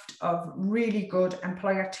raft of really good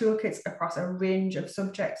employer toolkits across a range of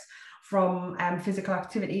subjects, from physical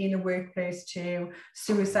activity in the workplace to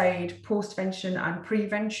suicide, postvention and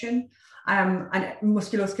prevention, and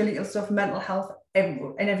musculoskeletal stuff, mental health,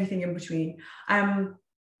 and everything in between.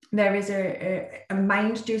 There is a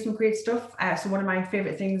Mind do some great stuff. So one of my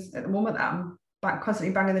favourite things at the moment that I'm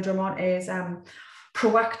constantly banging the drum on is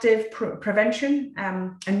proactive prevention,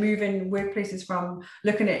 and moving workplaces from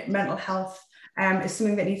looking at mental health is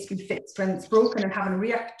something that needs to be fixed when it's broken, and having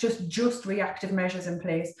just reactive measures in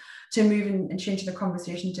place to moving and changing the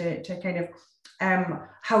conversation to kind of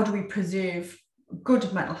how do we preserve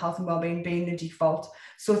good mental health and wellbeing being the default.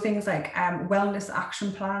 So things like wellness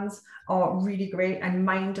action plans are really great, and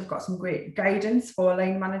Mind have got some great guidance for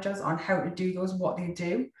line managers on how to do those, what they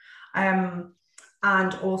do.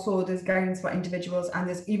 And also there's guidance for individuals, and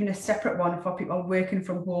there's even a separate one for people working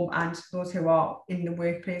from home and those who are in the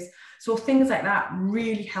workplace. So things like that,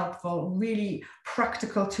 really helpful, really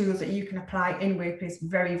practical tools that you can apply in workplace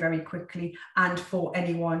very, very quickly, and for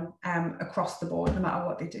anyone across the board, no matter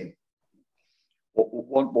what they do.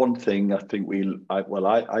 One thing I think I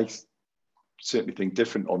certainly think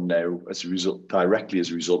different on now directly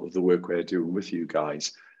as a result of the work we're doing with you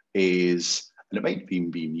guys is, and it might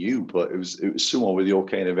even be new, but it was someone with your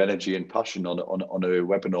kind of energy and passion on a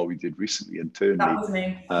webinar we did recently internally. That was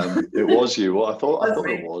me. It was you. Well, I thought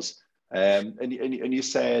it was. And you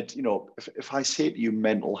said, if I say to you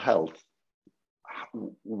mental health,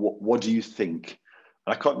 what do you think?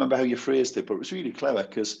 And I can't remember how you phrased it, but it was really clever,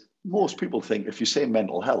 because most people think if you say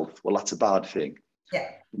mental health, well, that's a bad thing.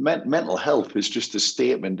 Yeah. Mental health is just a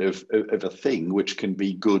statement of a thing which can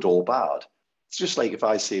be good or bad. It's just like if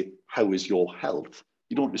I say, how is your health?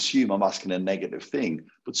 You don't assume I'm asking a negative thing,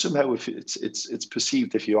 but somehow if it's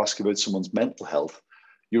perceived, if you ask about someone's mental health,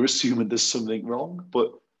 you're assuming there's something wrong,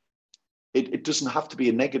 but it doesn't have to be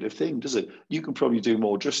a negative thing, does it? You can probably do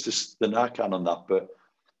more justice than I can on that, but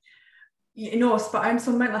you know,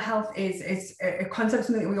 so mental health is a concept,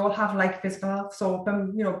 something that we all have, like physical health. So,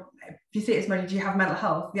 you know, if you say to somebody, do you have mental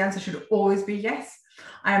health? The answer should always be yes.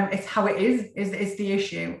 It's how it is the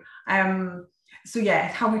issue. So yeah,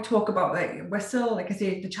 how we talk about it, we're still, like I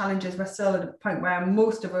say, the challenges, we're still at a point where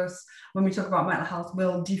most of us, when we talk about mental health,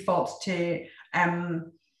 will default to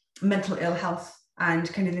mental ill health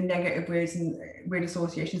and kind of the negative words and word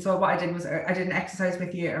association. So what I did was I did an exercise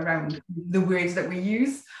with you around the words that we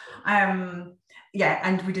use. Yeah,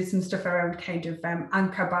 and we did some stuff around kind of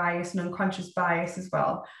anchor bias and unconscious bias as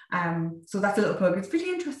well. So that's a little plug. It's pretty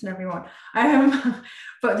interesting, everyone.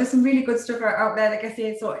 But there's some really good stuff out there, like I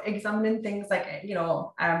say, so examining things like, you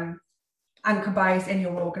know, anchor bias in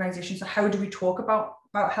your organization. So how do we talk about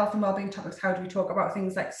health and wellbeing topics? How do we talk about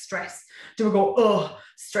things like stress? Do we go, oh,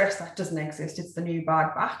 stress, that doesn't exist, it's the new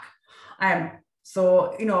bad back?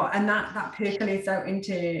 So, you know, and that percolates out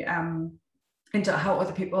into how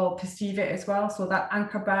other people perceive it as well. So that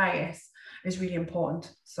anchor bias is really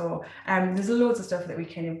important. So there's loads of stuff that we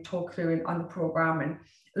kind of talk through on the program, and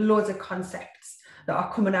loads of concepts that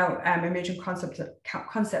are coming out, emerging concepts that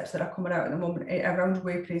are coming out at the moment around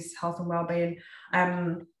workplace health and wellbeing.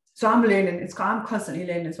 So I'm learning. I'm constantly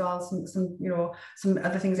learning as well. Some you know, some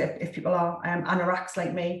other things if people are anoraks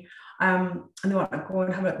like me, and they want to go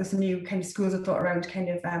and have a look. There's some new kind of schools of thought around kind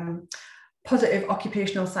of positive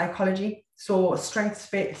occupational psychology. So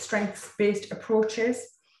strengths-based approaches.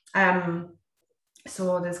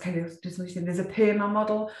 So there's a PERMA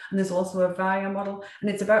model, and there's also a VIA model, and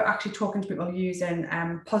it's about actually talking to people using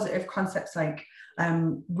positive concepts like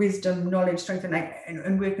wisdom, knowledge, strength,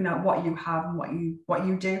 and working out what you have and what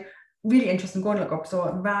you do. Really interesting. Go and look up.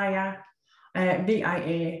 So VIA,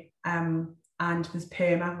 VIA, and there's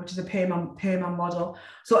PERMA, which is a PERMA model.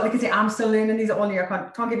 So like I say, I'm still learning these.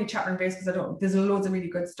 I can't give you chapter and verse because there's loads of really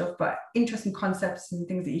good stuff, but interesting concepts and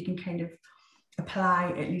things that you can kind of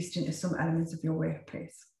apply at least into some elements of your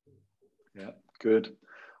workplace. Yeah, good.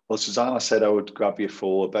 Well, Suzanne, I said I would grab you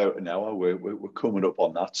for about an hour. We're coming up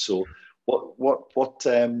on that. So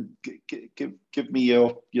give me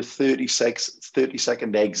your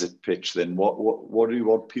 30-second exit pitch then. What do you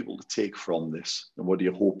want people to take from this, and what do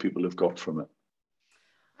you hope people have got from it?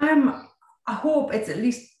 I hope it's at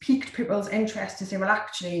least piqued people's interest to say, well,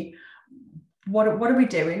 actually, what are we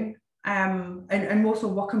doing, and also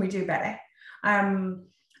what can we do better.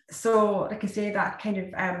 So like I say, that kind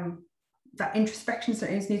of that introspection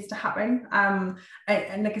sometimes needs to happen, and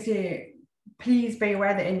like I say, please be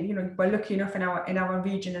aware that we're lucky enough in our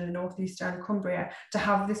region in the northeast and Cumbria to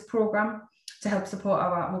have this program to help support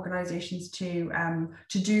our organisations to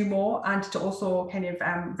do more, and to also kind of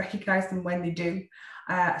recognise them when they do.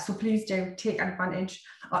 So please do take advantage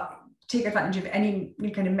of any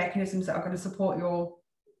kind of mechanisms that are going to support your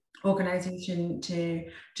organisation to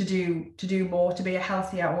do more, to be a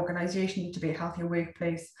healthier organisation, to be a healthier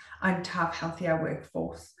workplace, and to have healthier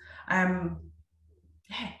workforce.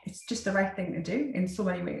 Yeah, it's just the right thing to do in so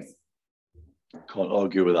many ways. Can't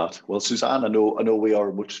argue with that. Well, Suzanne, I know we are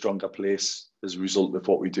a much stronger place as a result of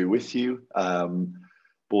what we do with you,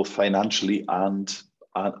 both financially and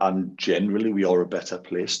generally. We are a better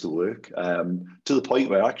place to work, to the point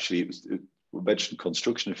where actually we mentioned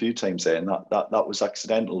construction a few times there, and that was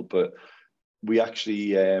accidental, but we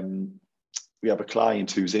actually we have a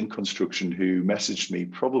client who's in construction who messaged me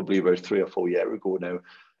probably about 3 or 4 years ago now,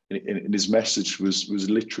 and his message was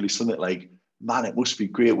literally something like, man, it must be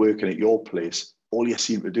great working at your place. All you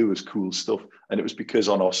seem to do is cool stuff. And it was because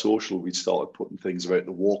on our social, we'd started putting things about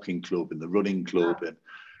the walking club and the running club and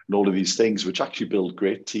all of these things, which actually build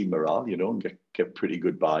great team morale, and get pretty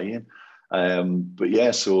good buy-in. But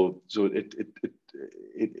yeah, so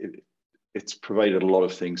it's provided a lot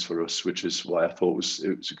of things for us, which is why I thought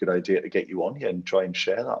it was a good idea to get you on here and try and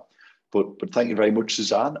share that. But thank you very much,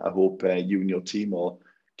 Suzanne. I hope you and your team are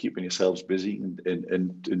keeping yourselves busy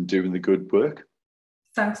and doing the good work.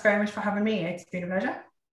 Thanks very much for having me. It's been a pleasure.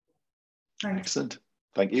 Thanks. Excellent.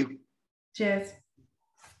 Thank you. Cheers.